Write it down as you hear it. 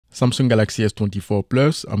Samsung Galaxy S24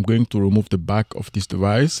 Plus, I'm going to remove the back of this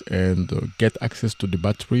device and get access to the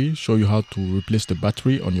battery, show you how to replace the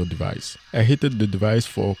battery on your device. I heated the device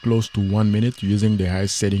for close to 1 minute using the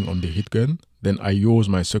highest setting on the heat gun. Then I use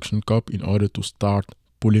my suction cup in order to start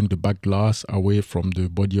pulling the back glass away from the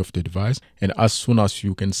body of the device. And as soon as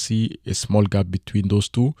you can see a small gap between those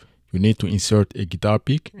two, you need to insert a guitar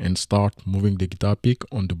pick and start moving the guitar pick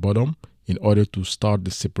on the bottom in order to start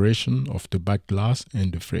the separation of the back glass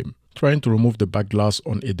and the frame. Trying to remove the back glass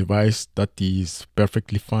on a device that is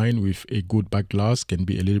perfectly fine with a good back glass can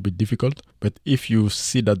be a little bit difficult, but if you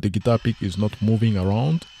see that the guitar pick is not moving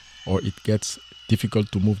around or it gets difficult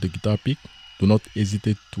to move the guitar pick, do not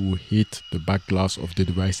hesitate to hit the back glass of the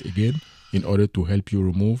device again in order to help you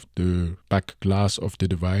remove the back glass of the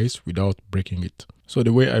device without breaking it. So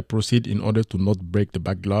the way I proceed in order to not break the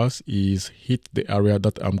back glass is hit the area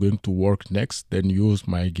that I'm going to work next, then use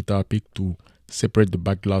my guitar pick to separate the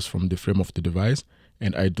back glass from the frame of the device,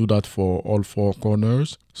 and I do that for all 4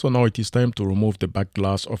 corners. So now it is time to remove the back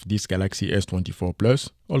glass of this Galaxy S24 Plus.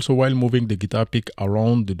 Also, while moving the guitar pick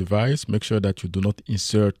around the device, make sure that you do not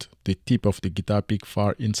insert the tip of the guitar pick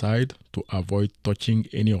far inside to avoid touching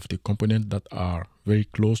any of the components that are very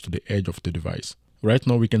close to the edge of the device. Right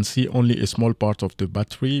now we can see only a small part of the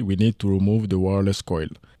battery. We need to remove the wireless coil.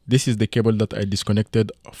 This is the cable that I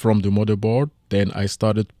disconnected from the motherboard. Then I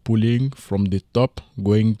started pulling from the top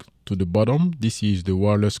going to the bottom. This is the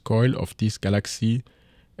wireless coil of this Galaxy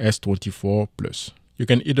S24 Plus. You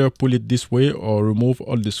can either pull it this way or remove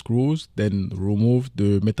all the screws, then remove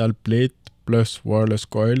the metal plate plus wireless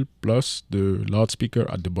coil plus the loudspeaker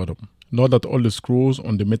at the bottom. Now that all the screws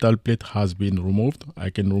on the metal plate has been removed, I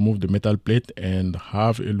can remove the metal plate and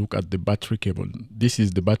have a look at the battery cable. This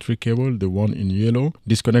is the battery cable, the one in yellow.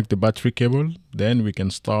 Disconnect the battery cable, then we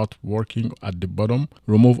can start working at the bottom.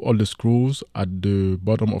 Remove all the screws at the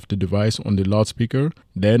bottom of the device on the loudspeaker,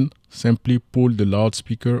 then simply pull the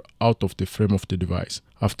loudspeaker out of the frame of the device.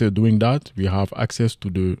 After doing that, we have access to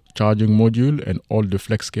the charging module and all the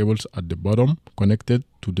flex cables at the bottom connected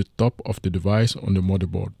to the top of the device on the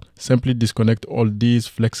motherboard. Simply disconnect all these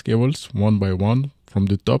flex cables one by one from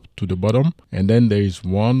the top to the bottom, and then there is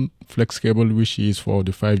one flex cable which is for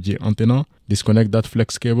the 5G antenna. Disconnect that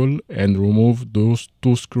flex cable and remove those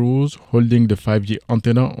 2 screws holding the 5G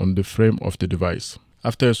antenna on the frame of the device.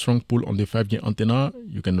 After a strong pull on the 5G antenna,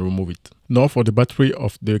 you can remove it. Now for the battery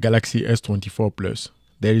of the Galaxy S24 Plus.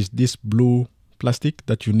 There is this blue plastic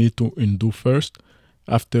that you need to undo first.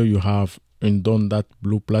 After you have undone that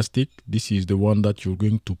blue plastic, this is the one that you're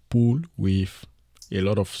going to pull with a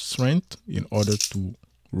lot of strength in order to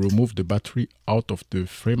remove the battery out of the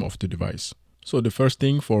frame of the device. So the first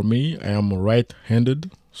thing for me, I am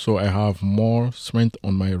right-handed, so I have more strength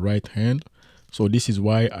on my right hand. So this is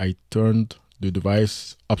why I turned the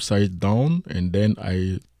device upside down and then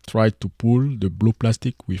I tried to pull the blue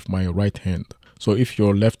plastic with my right hand. So if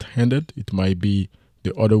you're left-handed, it might be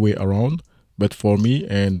the other way around. But for me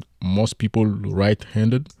and most people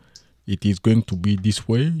right-handed, it is going to be this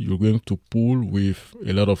way. You're going to pull with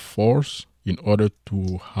a lot of force in order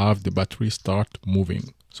to have the battery start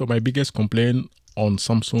moving. So my biggest complaint on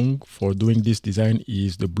Samsung for doing this design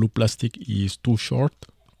is the blue plastic is too short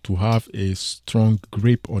to have a strong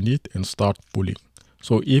grip on it and start pulling.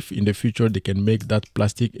 So if in the future they can make that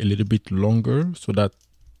plastic a little bit longer so that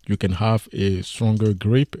you can have a stronger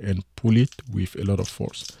grip and pull it with a lot of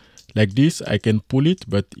force. Like this, I can pull it,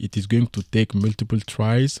 but it is going to take multiple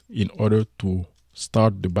tries in order to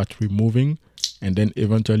start the battery moving and then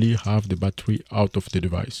eventually have the battery out of the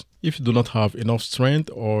device. If you do not have enough strength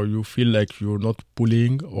or you feel like you're not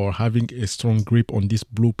pulling or having a strong grip on this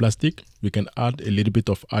blue plastic, you can add a little bit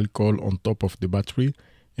of alcohol on top of the battery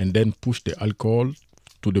and then push the alcohol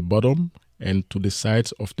to the bottom and to the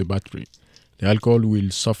sides of the battery. The alcohol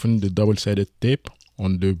will soften the double-sided tape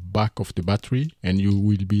on the back of the battery and you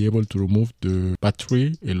will be able to remove the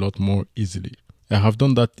battery a lot more easily. I have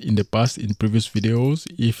done that in the past in previous videos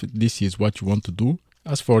if this is what you want to do.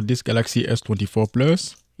 As for this Galaxy S24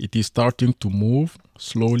 Plus, it is starting to move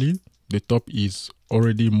slowly. The top is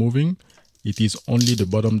already moving. It is only the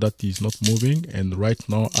bottom that is not moving, and right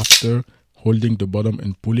now after holding the bottom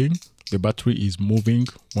and pulling, the battery is moving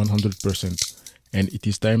 100%. And it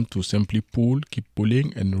is time to simply pull, keep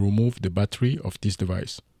pulling and remove the battery of this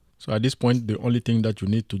device. So at this point, the only thing that you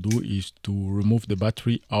need to do is to remove the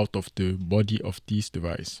battery out of the body of this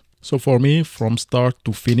device. So for me, from start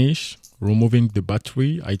to finish, removing the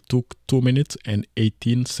battery, I took 2 minutes and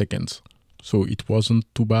 18 seconds. So it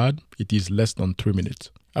wasn't too bad. It is less than 3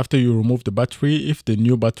 minutes. After you remove the battery, if the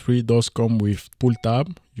new battery does come with pull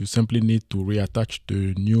tab, you simply need to reattach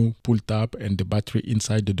the new pull tab and the battery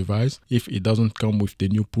inside the device. If it doesn't come with the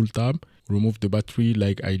new pull tab, remove the battery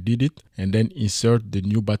like I did it and then insert the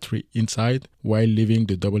new battery inside while leaving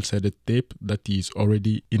the double-sided tape that is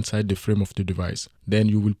already inside the frame of the device. Then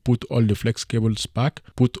you will put all the flex cables back,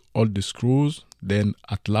 put all the screws, then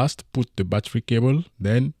at last put the battery cable,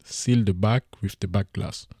 then seal the back with the back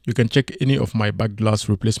glass. You can check any of my back glass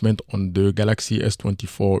replacement on the Galaxy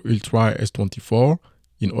S24 Ultra, S24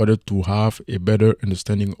 in order to have a better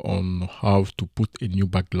understanding on how to put a new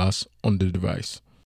back glass on the device.